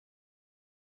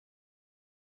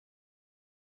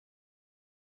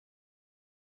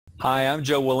Hi, I'm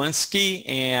Joe Welinske,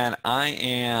 and I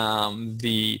am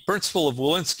the principal of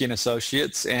Welinske and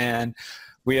Associates, and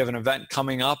we have an event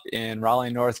coming up in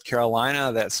Raleigh, North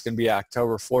Carolina that's going to be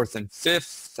October 4th and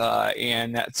 5th,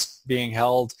 and that's being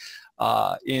held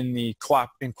in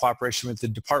cooperation with the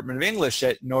Department of English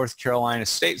at North Carolina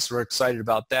State, so we're excited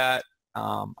about that.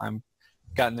 I'm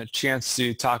gotten a chance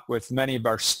to talk with many of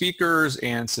our speakers,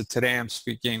 and so today I'm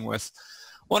speaking with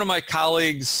one of my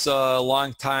colleagues,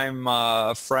 longtime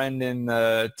friend in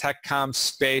the tech comm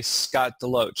space, Scott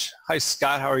DeLoach. Hi,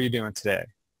 Scott. How are you doing today?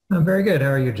 I'm very good. How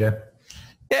are you, Joe?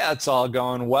 Yeah, it's all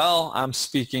going well. I'm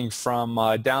speaking from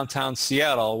downtown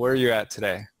Seattle. Where are you at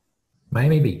today?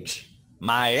 Miami Beach.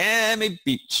 Miami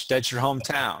Beach. That's your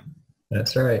hometown.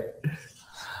 That's right.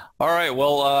 All right.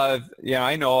 Well, yeah,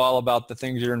 I know all about the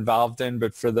things you're involved in,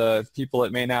 but for the people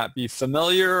that may not be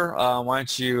familiar, why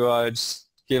don't you just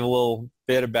give a little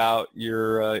bit about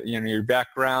your, your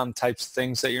background, types of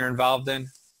things that you're involved in?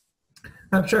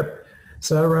 Sure.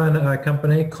 So I run a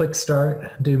company,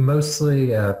 ClickStart, do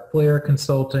mostly player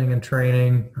consulting and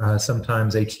training,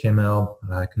 sometimes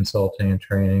HTML consulting and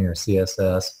training, or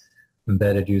CSS,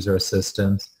 embedded user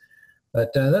assistance.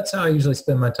 But that's how I usually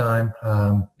spend my time.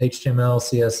 HTML,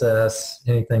 CSS,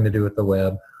 anything to do with the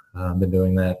web. I've been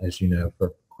doing that, as you know,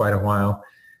 for quite a while,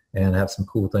 and have some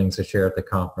cool things to share at the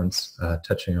conference,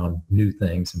 touching on new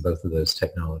things in both of those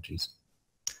technologies.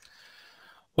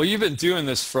 Well, you've been doing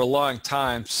this for a long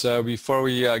time, so before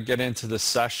we get into the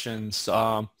sessions,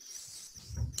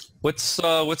 what's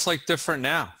like different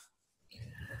now?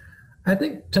 I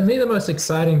think, to me, the most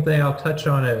exciting thing, I'll touch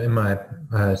on it in my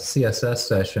CSS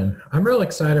session, I'm real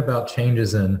excited about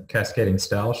changes in cascading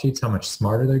style sheets, how much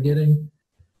smarter they're getting,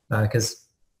 because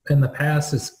in the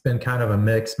past, it's been kind of a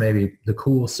mix. Maybe the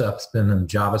cool stuff's been in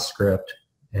JavaScript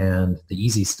and the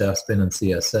easy stuff's been in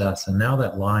CSS, and now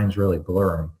that line's really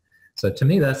blurring. So to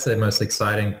me, that's the most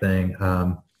exciting thing,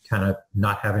 kind of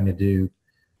not having to do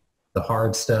the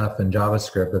hard stuff in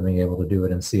JavaScript, but being able to do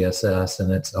it in CSS,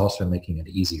 and it's also making it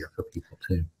easier for people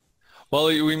too. Well,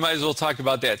 we might as well talk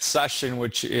about that session,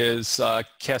 which is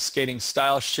cascading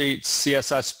style sheets,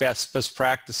 CSS best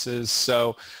practices.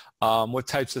 So what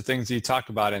types of things do you talk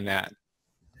about in that?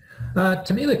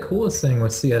 To me, the coolest thing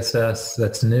with CSS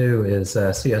that's new is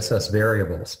CSS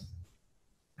variables.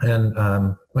 And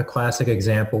a classic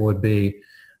example would be,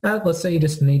 let's say you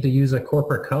just need to use a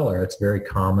corporate color. It's very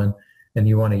common, and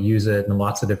you want to use it in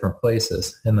lots of different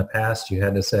places. In the past, you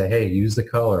had to say, hey, use the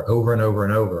color over and over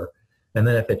and over. And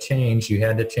then if it changed, you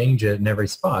had to change it in every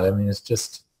spot. I mean, it's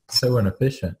just so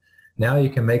inefficient. Now you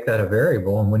can make that a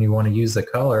variable, and when you want to use the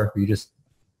color, you just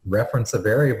reference a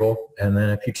variable, and then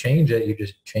if you change it, you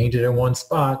just change it in one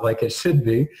spot like it should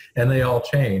be, and they all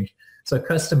change. So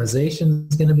customization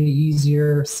is going to be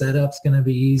easier, setup's going to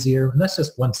be easier, and that's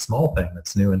just one small thing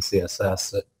that's new in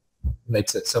CSS that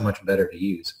makes it so much better to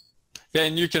use. Yeah,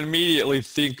 and you can immediately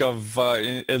think of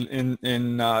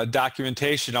in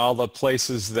documentation all the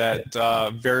places that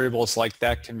variables like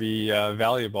that can be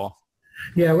valuable.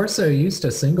 Yeah, we're so used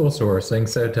to single sourcing,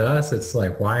 so to us it's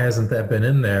like, why hasn't that been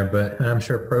in there? But I'm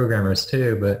sure programmers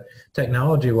too, but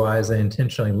technology-wise they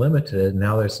intentionally limited it, and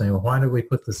now they're saying, well, why did we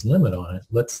put this limit on it?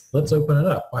 Let's open it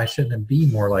up. Why shouldn't it be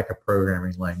more like a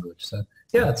programming language? So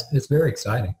yeah, it's very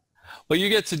exciting. Well, you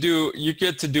get to do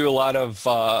a lot of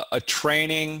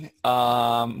training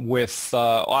with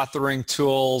authoring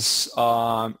tools,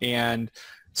 and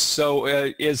so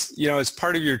as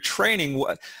part of your training,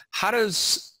 how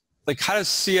does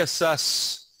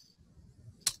CSS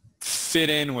fit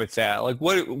in with that? Like,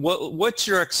 what's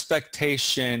your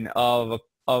expectation of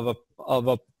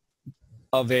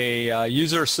a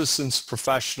user assistance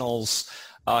professional's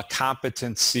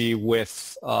competency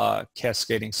with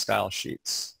cascading style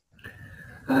sheets?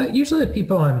 Usually the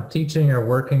people I'm teaching or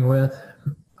working with,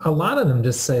 a lot of them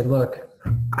just say, look,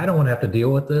 I don't want to have to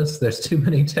deal with this. There's too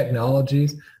many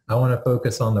technologies. I want to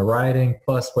focus on the writing,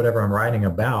 plus whatever I'm writing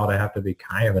about, I have to be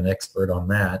kind of an expert on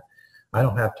that. I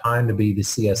don't have time to be the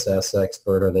CSS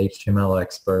expert or the HTML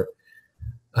expert.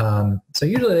 So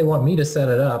usually they want me to set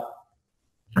it up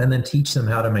and then teach them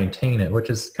how to maintain it, which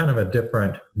is kind of a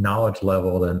different knowledge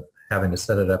level than having to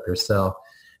set it up yourself.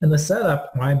 And the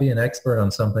setup, why be an expert on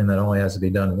something that only has to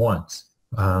be done once?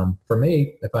 For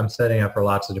me, if I'm setting up for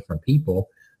lots of different people,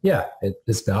 yeah,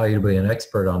 it's valuable to be an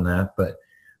expert on that, but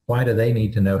why do they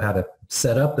need to know how to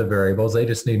set up the variables? They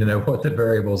just need to know what the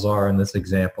variables are in this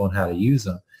example and how to use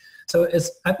them. So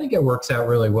I think it works out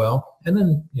really well. And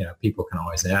then, people can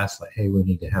always ask, like, hey, we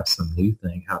need to have some new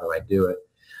thing. How do I do it?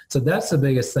 So that's the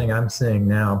biggest thing I'm seeing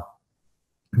now.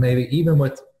 Maybe even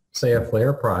with, say, a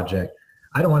Flare project,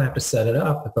 I don't want to have to set it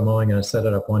up if I'm only going to set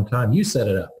it up one time. You set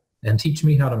it up. and teach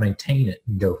me how to maintain it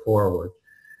and go forward.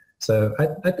 So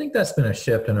I think that's been a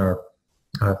shift in our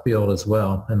field as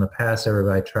well. In the past,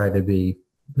 everybody tried to be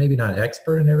maybe not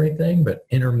expert in everything, but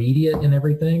intermediate in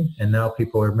everything. And now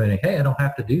people are admitting, hey, I don't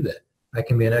have to do that. I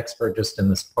can be an expert just in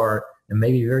this part and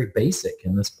maybe very basic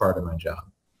in this part of my job.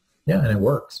 Yeah, and it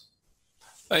works.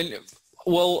 And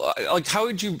well, like, how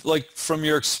would you, like, from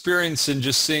your experience in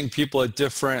just seeing people at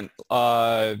different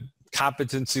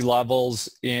competency levels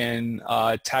in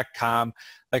tech comm,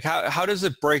 like, how does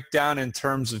it break down in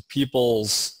terms of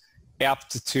people's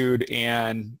aptitude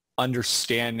and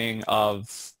understanding of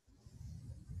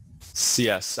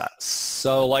CSS?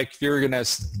 So, like, if you're gonna,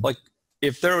 like,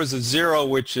 if there was a 0,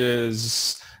 which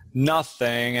is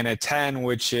nothing, and a 10,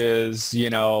 which is, you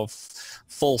know,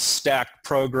 full stack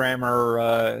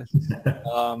programmer,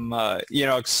 you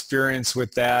know, experience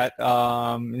with that,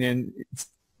 and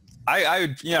I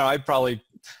would, you know, I'd probably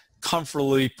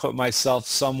comfortably put myself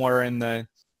somewhere in the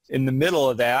middle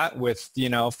of that, with, you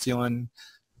know, feeling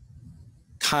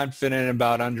confident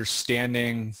about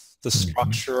understanding the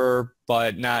structure,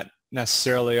 but not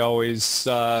necessarily always,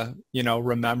 you know,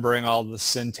 remembering all the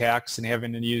syntax and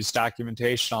having to use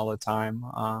documentation all the time.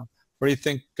 What do you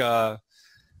think our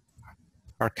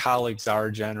colleagues are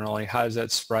generally? How does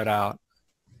that spread out?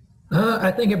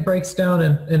 I think it breaks down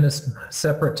in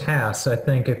separate tasks. I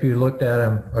think if you looked at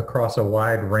them across a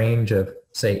wide range of,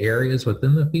 say, areas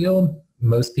within the field,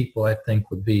 most people, I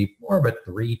think, would be more of a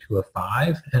 3 to a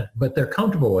 5, but they're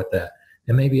comfortable with that.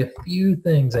 And maybe a few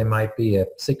things they might be a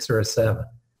 6 or a 7.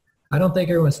 I don't think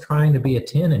everyone's trying to be a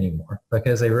 10 anymore,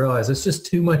 because they realize it's just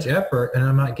too much effort and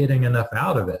I'm not getting enough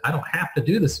out of it. I don't have to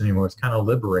do this anymore. It's kind of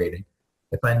liberating.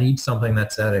 If I need something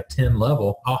that's at a 10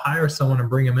 level, I'll hire someone and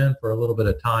bring them in for a little bit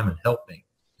of time and help me.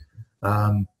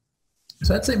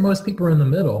 So I'd say most people are in the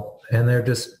middle, and they're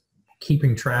just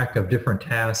keeping track of different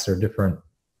tasks or different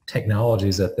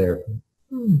technologies that they're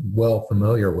well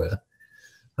familiar with.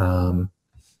 And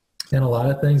a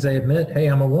lot of things they admit, hey,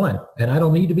 I'm a 1, and I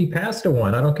don't need to be past a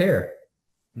 1. I don't care.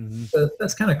 So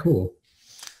that's kind of cool.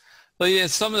 Well, yeah,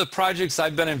 some of the projects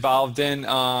I've been involved in,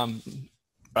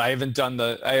 I haven't done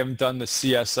the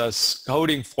CSS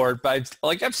coding for it, but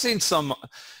I've seen some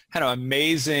kind of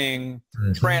amazing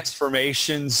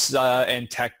transformations and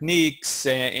techniques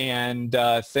and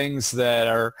things that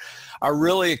are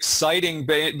really exciting.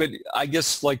 But I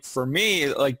guess, like, for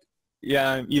me, like,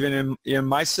 yeah, even in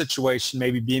my situation,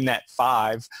 maybe being that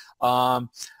 5, I'm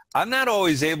not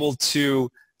always able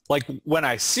to, like, when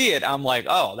I see it, I'm like,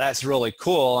 oh, that's really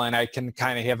cool, and I can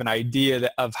kind of have an idea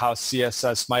of how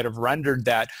CSS might have rendered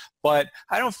that, but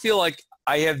I don't feel like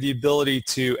I have the ability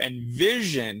to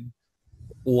envision,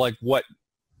 like, what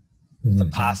the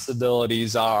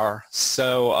possibilities are.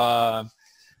 So, I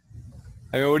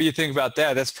mean, what do you think about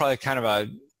that? That's probably kind of a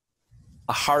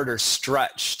harder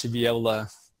stretch to be able to.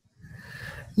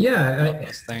 Yeah,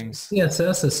 things.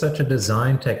 CSS is such a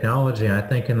design technology. I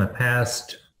think in the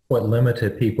past, what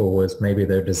limited people was maybe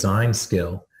their design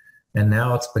skill. And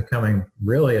now it's becoming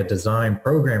really a design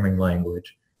programming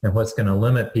language. And what's going to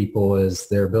limit people is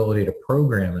their ability to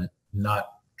program it, not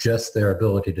just their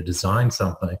ability to design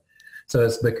something. So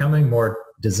it's becoming more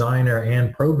designer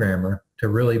and programmer to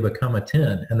really become a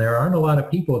 10. And there aren't a lot of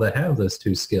people that have those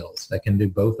two skills that can do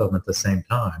both of them at the same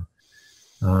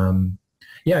time.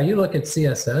 Yeah, you look at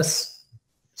CSS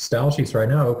style sheets right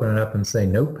now, open it up and say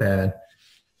Notepad,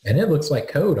 and it looks like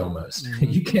code almost.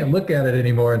 You can't look at it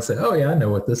anymore and say, oh yeah, I know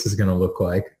what this is going to look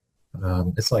like.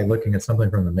 It's like looking at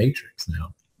something from the Matrix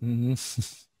now.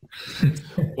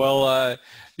 Well,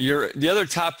 the other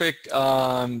topic,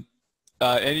 and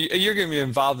you're going to be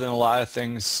involved in a lot of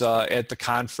things at the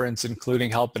conference, including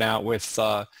helping out with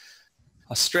a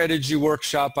strategy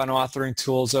workshop on authoring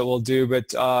tools that we'll do. But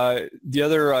the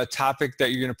other topic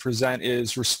that you're going to present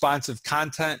is responsive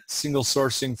content, single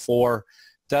sourcing for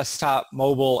desktop,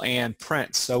 mobile, and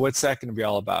print. So what's that going to be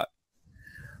all about?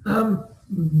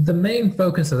 The main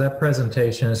focus of that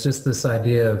presentation is just this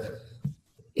idea of,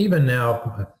 even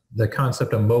now, the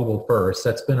concept of mobile first.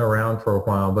 That's been around for a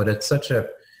while, but it's such a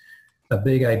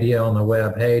big idea on the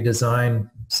web. Hey,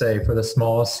 design, say, for the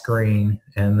smallest screen,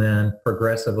 and then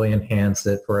progressively enhance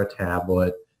it for a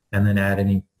tablet, and then add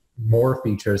any more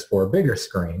features for a bigger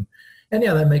screen. And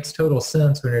yeah, that makes total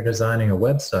sense when you're designing a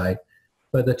website.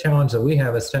 But the challenge that we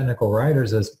have as technical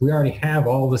writers is we already have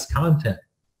all this content.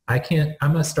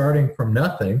 I'm not starting from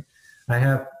nothing. I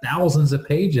have thousands of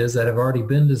pages that have already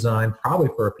been designed, probably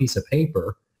for a piece of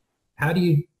paper. How do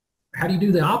you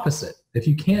do the opposite? If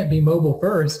you can't be mobile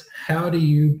first, how do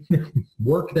you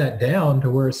work that down to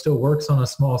where it still works on a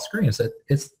small screen? So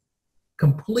it's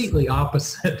completely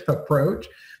opposite approach,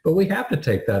 but we have to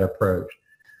take that approach.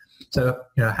 So,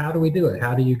 how do we do it?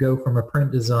 How do you go from a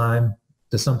print design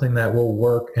to something that will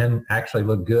work and actually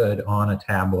look good on a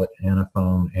tablet and a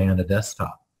phone and a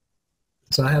desktop?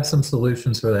 So I have some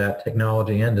solutions for that,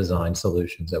 technology and design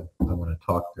solutions that I want to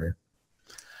talk through.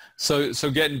 So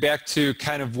getting back to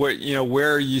kind of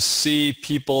where you see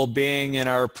people being in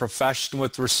our profession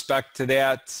with respect to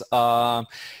that, I'm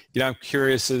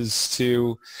curious as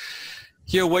to,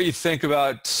 what you think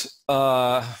about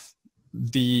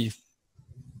the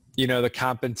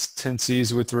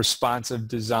competencies with responsive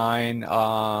design,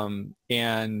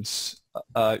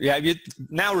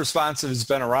 now responsive has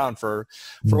been around for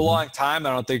a long time.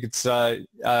 I don't think it's a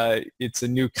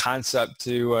new concept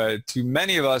to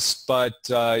many of us, but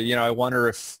I wonder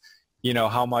if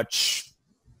how much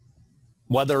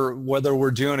whether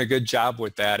we're doing a good job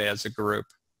with that as a group.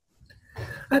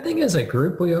 I think as a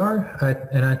group we are,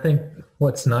 and I think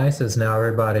what's nice is now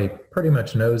everybody pretty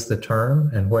much knows the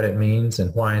term and what it means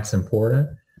and why it's important.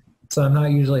 So I'm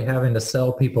not usually having to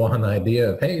sell people on the idea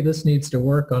of, hey, this needs to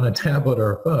work on a tablet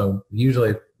or a phone.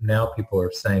 Usually now people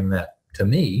are saying that to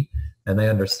me, and they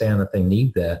understand that they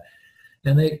need that.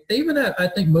 And they even have, I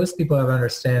think most people have an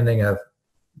understanding of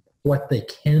what they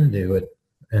can do it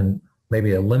in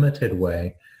maybe a limited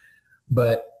way,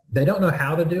 but they don't know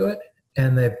how to do it.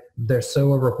 And they're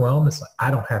so overwhelmed. It's like,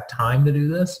 I don't have time to do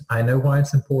this. I know why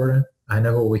it's important. I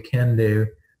know what we can do.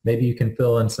 Maybe you can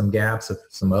fill in some gaps of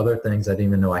some other things I didn't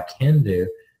even know I can do.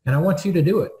 And I want you to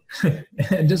do it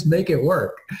and just make it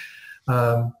work.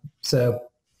 So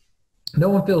no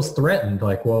one feels threatened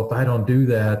like, well, if I don't do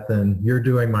that, then you're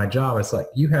doing my job. It's like,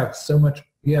 you have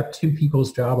two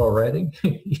people's job already.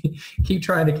 Keep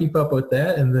trying to keep up with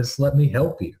that and just let me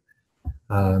help you.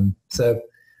 So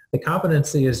the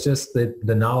competency is just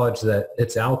the knowledge that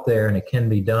it's out there and it can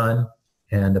be done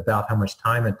and about how much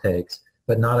time it takes,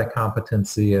 but not a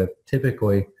competency of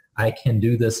typically, I can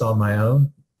do this on my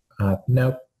own.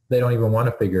 Nope, they don't even want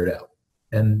to figure it out.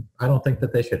 And I don't think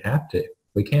that they should have to.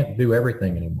 We can't do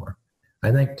everything anymore.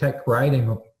 I think tech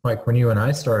writing, like when you and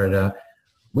I started out,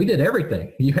 we did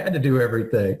everything. You had to do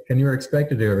everything and you were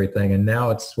expected to do everything. And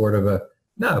now it's sort of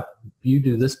no, you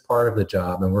do this part of the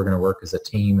job and we're going to work as a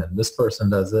team and this person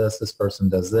does this person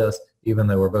does this. Even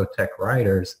though we're both tech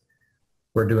writers,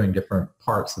 we're doing different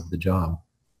parts of the job.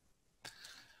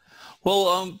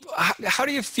 Well, how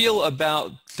do you feel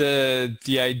about the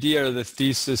idea or the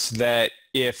thesis that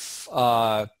if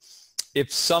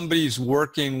somebody's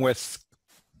working with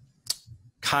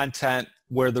content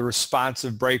where the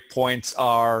responsive breakpoints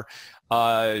are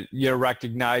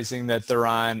recognizing that they're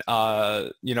on,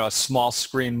 a small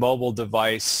screen mobile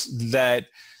device, that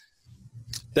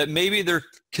maybe they're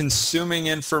consuming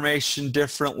information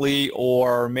differently,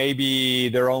 or maybe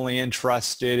they're only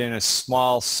interested in a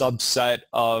small subset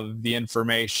of the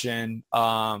information.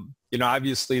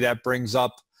 Obviously that brings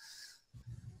up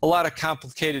a lot of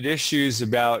complicated issues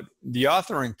about the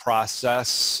authoring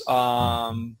process. But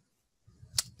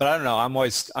I don't know,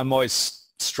 I'm always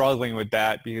struggling with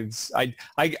that, because I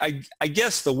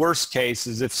guess the worst case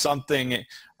is if something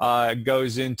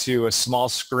goes into a small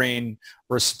screen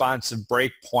responsive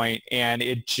breakpoint and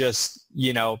it just,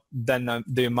 then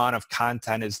the amount of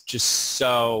content is just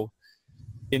so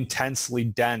intensely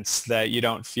dense that you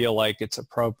don't feel like it's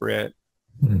appropriate.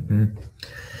 Mm-hmm.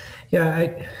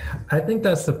 Yeah, I think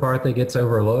that's the part that gets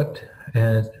overlooked.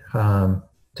 And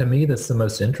to me, that's the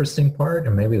most interesting part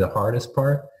and maybe the hardest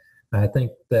part. I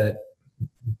think that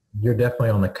you're definitely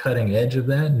on the cutting edge of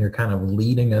that, and you're kind of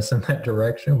leading us in that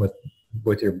direction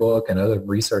with your book and other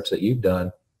research that you've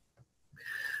done.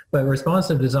 But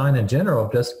responsive design in general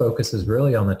just focuses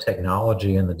really on the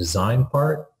technology and the design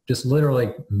part, just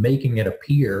literally making it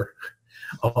appear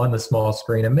on the small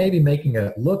screen and maybe making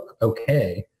it look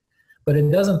okay, but it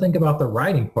doesn't think about the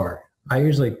writing part. I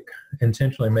usually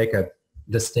intentionally make a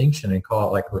distinction and call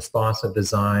it like responsive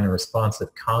design or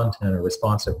responsive content or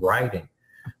responsive writing.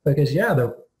 Because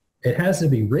it has to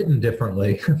be written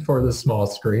differently for the small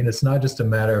screen. It's not just a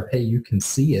matter of, hey, you can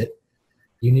see it.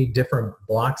 You need different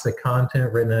blocks of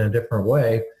content written in a different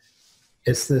way.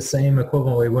 It's the same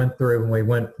equivalent we went through when we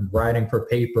went from writing for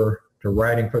paper to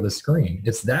writing for the screen.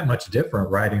 It's that much different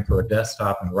writing for a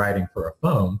desktop and writing for a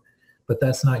phone, but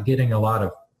that's not getting a lot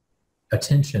of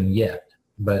attention yet.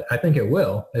 But I think it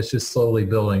will. It's just slowly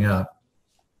building up.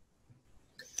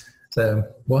 So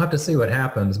we'll have to see what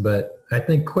happens, but I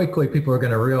think quickly people are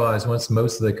going to realize once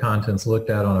most of the content's looked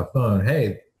at on a phone,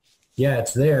 hey, yeah,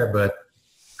 it's there, but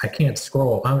I can't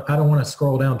scroll. I don't want to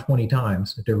scroll down 20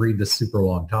 times to read this super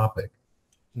long topic.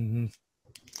 Mm-hmm.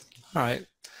 All right.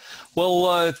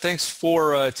 Well, thanks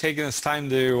for taking this time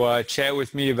to chat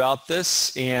with me about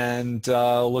this, and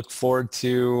look forward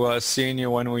to seeing you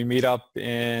when we meet up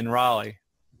in Raleigh.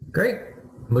 Great.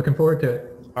 Looking forward to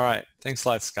it. All right. Thanks a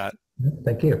lot, Scott.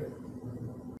 Thank you.